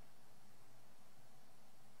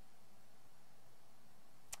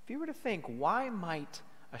 If you were to think, why might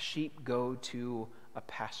a sheep go to a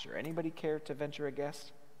pasture? Anybody care to venture a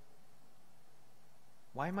guess?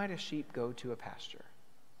 Why might a sheep go to a pasture?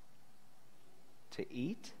 To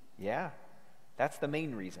eat? Yeah, that's the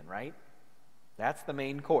main reason, right? That's the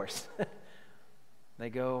main course. They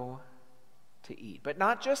go to eat. But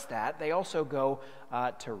not just that, they also go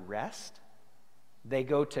to rest. They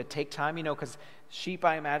go to take time, because sheep,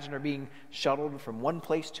 I imagine, are being shuttled from one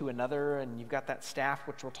place to another, and you've got that staff,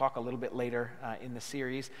 which we'll talk a little bit later in the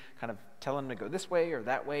series, kind of telling them to go this way or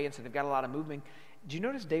that way, and so they've got a lot of movement. Do you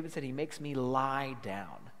notice David said he makes me lie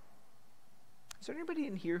down? Is there anybody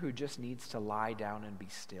in here who just needs to lie down and be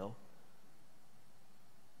still?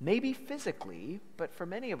 Maybe physically, but for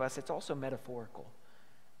many of us, it's also metaphorical.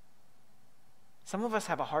 Some of us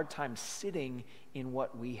have a hard time sitting in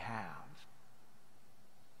what we have.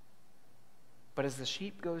 But as the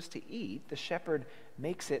sheep goes to eat, the shepherd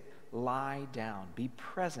makes it lie down, be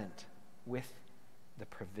present with the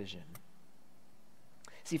provision.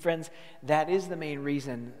 See, friends, that is the main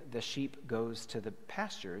reason the sheep goes to the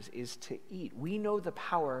pastures, is to eat. We know the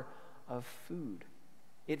power of food.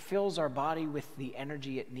 It fills our body with the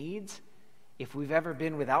energy it needs. If we've ever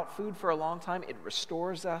been without food for a long time, it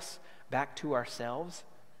restores us back to ourselves.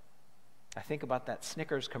 I think about that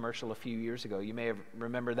Snickers commercial a few years ago. You may have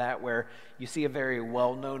remembered that, where you see a very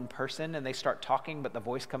well-known person and they start talking, but the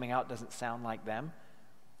voice coming out doesn't sound like them.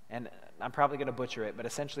 And I'm probably going to butcher it, but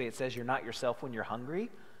essentially it says you're not yourself when you're hungry.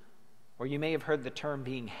 Or you may have heard the term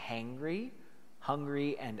being hangry,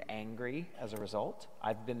 hungry and angry as a result.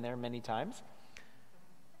 I've been there many times.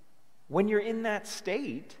 When you're in that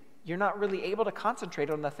state, you're not really able to concentrate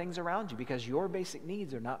on the things around you because your basic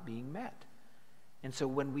needs are not being met. And so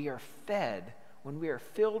when we are fed, when we are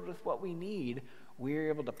filled with what we need, we are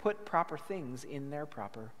able to put proper things in their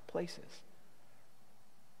proper places.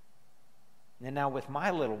 And now with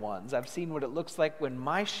my little ones, I've seen what it looks like when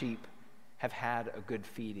my sheep have had a good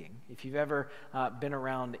feeding. If you've ever been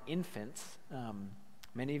around infants,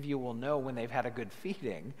 many of you will know when they've had a good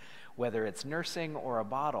feeding, whether it's nursing or a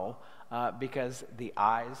bottle, because the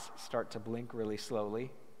eyes start to blink really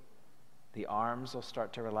slowly. The arms will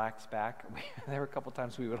start to relax back. There were a couple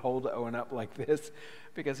times we would hold Owen up like this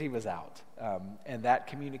because he was out. And that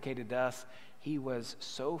communicated to us he was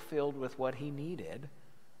so filled with what he needed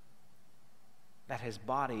that his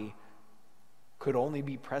body could only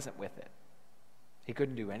be present with it. He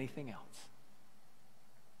couldn't do anything else.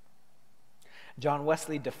 John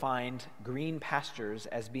Wesley defined green pastures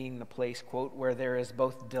as being the place, quote, where there is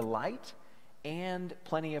both delight and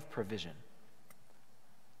plenty of provision.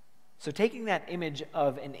 So taking that image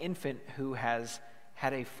of an infant who has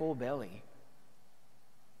had a full belly,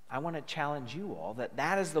 I want to challenge you all that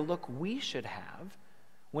that is the look we should have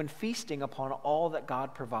when feasting upon all that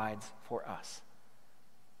God provides for us.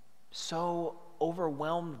 So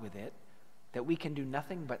overwhelmed with it that we can do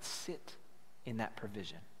nothing but sit in that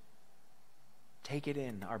provision. Take it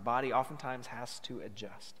in. Our body oftentimes has to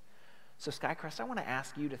adjust. So Skycrest, I want to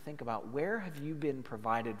ask you to think about, where have you been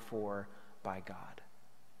provided for by God?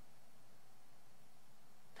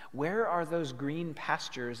 Where are those green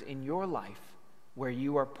pastures in your life where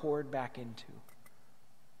you are poured back into,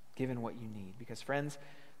 given what you need? Because friends,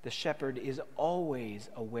 the shepherd is always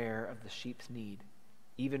aware of the sheep's need,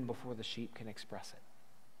 even before the sheep can express it.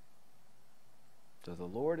 So the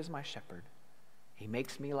Lord is my shepherd. He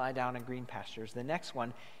makes me lie down in green pastures. The next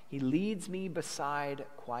one, he leads me beside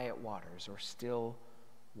quiet waters or still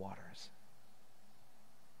waters.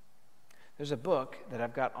 There's a book that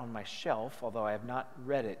I've got on my shelf, although I have not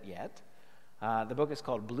read it yet. The book is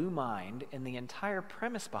called Blue Mind, and the entire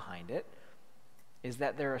premise behind it is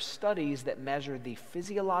that there are studies that measure the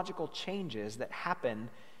physiological changes that happen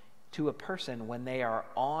to a person when they are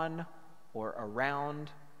on or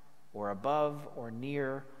around or above or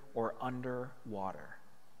near or under water.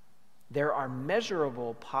 There are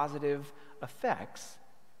measurable positive effects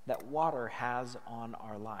that water has on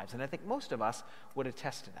our lives. And I think most of us would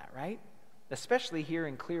attest to that, right? Especially here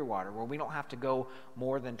in Clearwater, where we don't have to go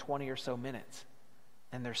more than 20 or so minutes.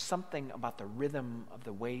 And there's something about the rhythm of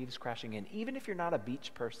the waves crashing in. Even if you're not a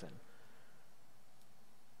beach person,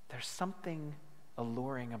 there's something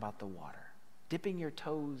alluring about the water. Dipping your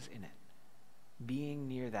toes in it. Being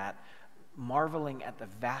near that. Marveling at the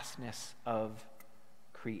vastness of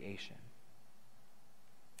creation.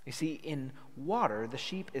 You see, in water, the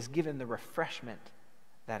sheep is given the refreshment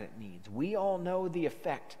that it needs. We all know the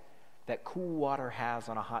effect that cool water has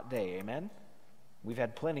on a hot day, amen? We've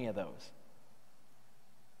had plenty of those.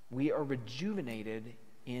 We are rejuvenated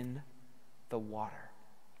in the water.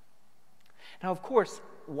 Now, of course,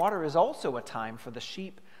 water is also a time for the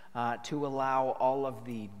sheep to allow all of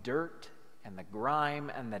the dirt and the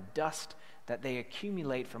grime and the dust that they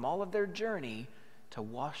accumulate from all of their journey to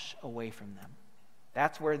wash away from them.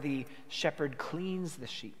 That's where the shepherd cleans the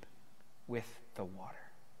sheep with the water.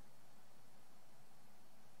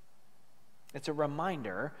 It's a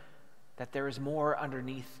reminder that there is more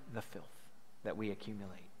underneath the filth that we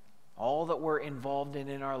accumulate. All that we're involved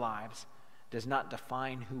in our lives does not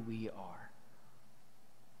define who we are.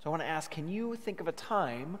 So I want to ask, can you think of a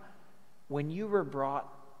time when you were brought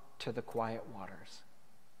to the quiet waters?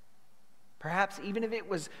 Perhaps even if it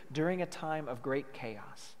was during a time of great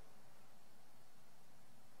chaos.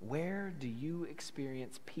 Where do you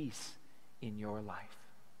experience peace in your life?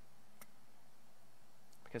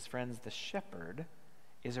 Because friends, the shepherd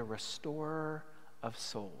is a restorer of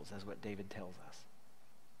souls, as what David tells us.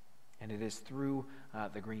 And it is through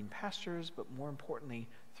the green pastures, but more importantly,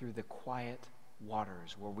 through the quiet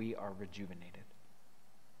waters where we are rejuvenated.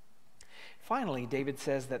 Finally, David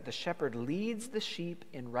says that the shepherd leads the sheep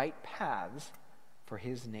in right paths for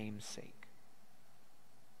his name's sake.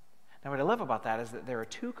 Now, what I love about that is that there are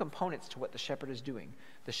two components to what the shepherd is doing.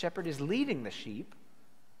 The shepherd is leading the sheep,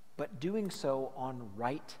 but doing so on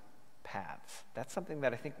right paths. That's something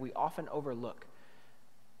that I think we often overlook.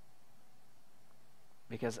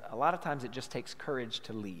 Because a lot of times it just takes courage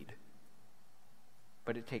to lead.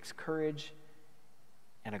 But it takes courage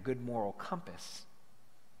and a good moral compass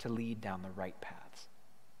to lead down the right paths.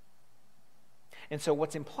 And so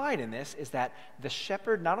what's implied in this is that the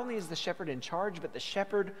shepherd, not only is the shepherd in charge, but the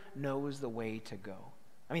shepherd knows the way to go.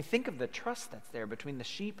 I mean, think of the trust that's there between the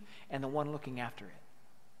sheep and the one looking after it.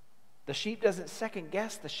 The sheep doesn't second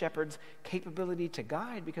guess the shepherd's capability to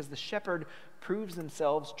guide because the shepherd proves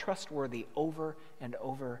themselves trustworthy over and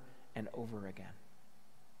over and over again.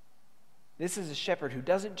 This is a shepherd who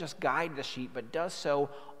doesn't just guide the sheep, but does so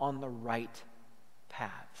on the right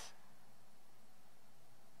paths.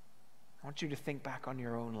 I want you to think back on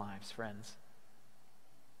your own lives, friends.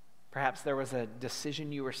 Perhaps there was a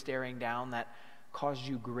decision you were staring down that caused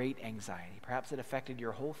you great anxiety. Perhaps it affected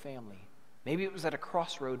your whole family. Maybe it was at a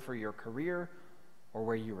crossroad for your career or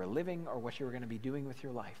where you were living or what you were going to be doing with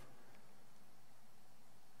your life.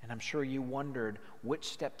 And I'm sure you wondered which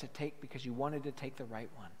step to take because you wanted to take the right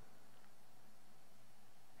one.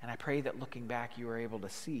 And I pray that looking back you are able to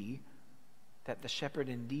see that the shepherd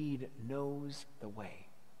indeed knows the way,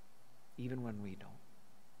 even when we don't.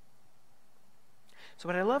 So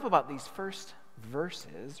what I love about these first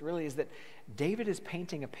verses really is that David is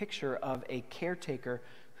painting a picture of a caretaker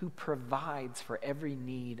who provides for every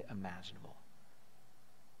need imaginable.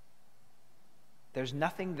 There's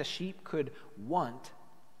nothing the sheep could want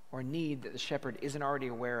or need that the shepherd isn't already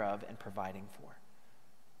aware of and providing for.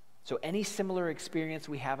 So any similar experience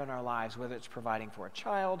we have in our lives, whether it's providing for a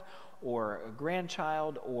child or a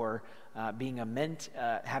grandchild or having a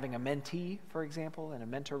mentee, for example, in a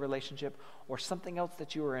mentor relationship, or something else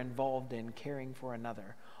that you are involved in caring for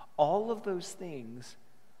another, all of those things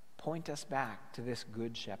point us back to this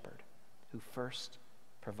good shepherd who first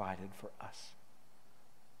provided for us.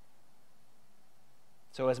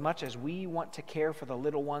 So as much as we want to care for the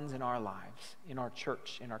little ones in our lives, in our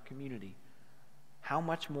church, in our community, how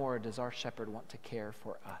much more does our shepherd want to care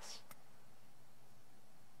for us?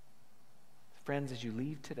 Friends, as you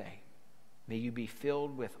leave today, may you be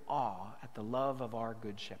filled with awe at the love of our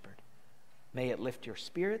good shepherd. May it lift your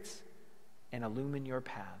spirits and illumine your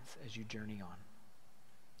paths as you journey on.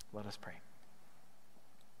 Let us pray.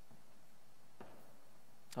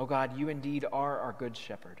 Oh God, you indeed are our good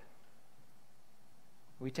shepherd.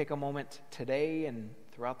 We take a moment today and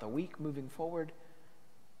throughout the week moving forward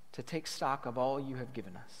to take stock of all you have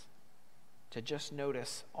given us, to just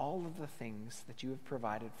notice all of the things that you have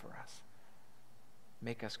provided for us.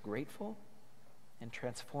 Make us grateful and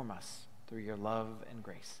transform us through your love and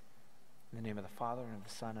grace. In the name of the Father, and of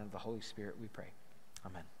the Son, and of the Holy Spirit, we pray.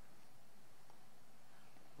 Amen.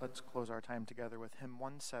 Let's close our time together with hymn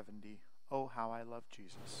 170, Oh, How I Love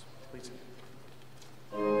Jesus. Please sing.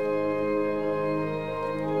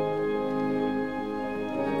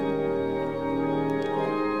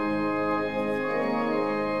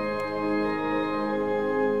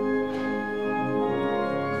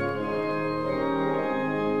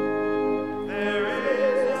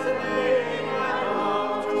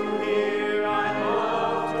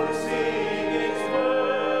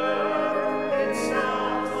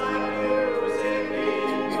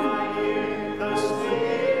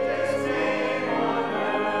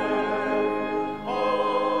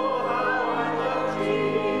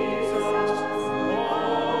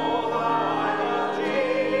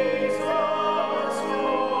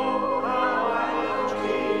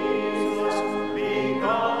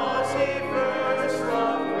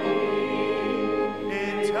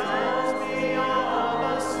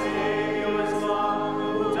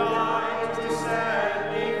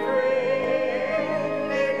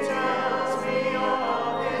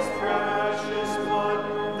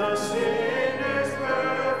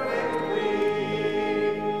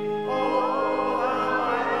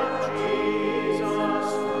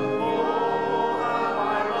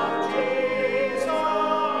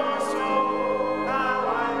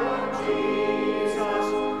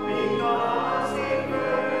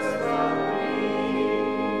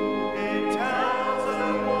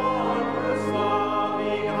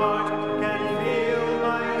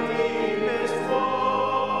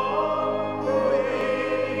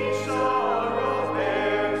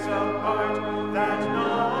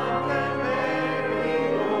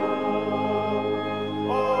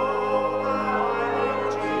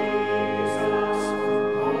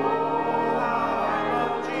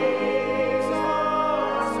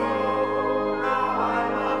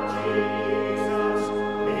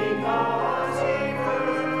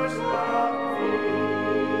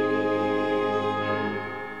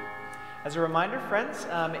 As a reminder, friends,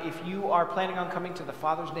 if you are planning on coming to the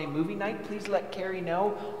Father's Day movie night, please let Carrie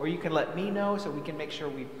know, or you can let me know so we can make sure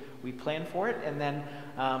we plan for it. And then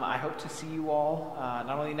I hope to see you all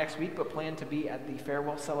not only next week, but plan to be at the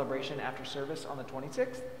farewell celebration after service on the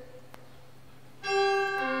 26th.